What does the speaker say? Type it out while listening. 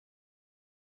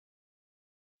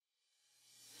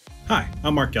Hi,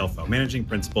 I'm Mark Gelfo, Managing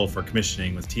Principal for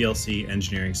Commissioning with TLC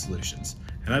Engineering Solutions,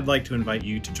 and I'd like to invite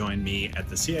you to join me at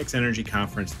the CxEnergy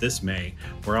conference this May,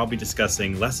 where I'll be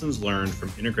discussing lessons learned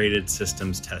from integrated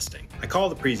systems testing. I call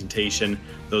the presentation,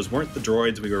 "Those Weren't the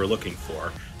Droids We Were Looking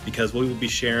For," because we will be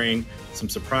sharing some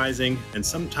surprising and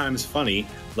sometimes funny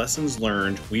lessons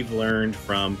learned we've learned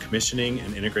from commissioning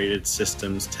and integrated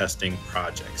systems testing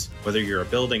projects. Whether you're a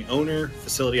building owner,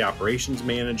 facility operations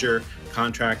manager,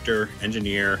 contractor,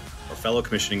 engineer, or fellow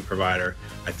commissioning provider,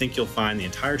 I think you'll find the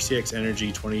entire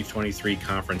CxEnergy 2023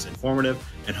 conference informative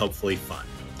and hopefully fun.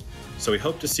 So we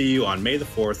hope to see you on May the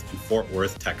 4th in Fort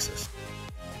Worth, Texas.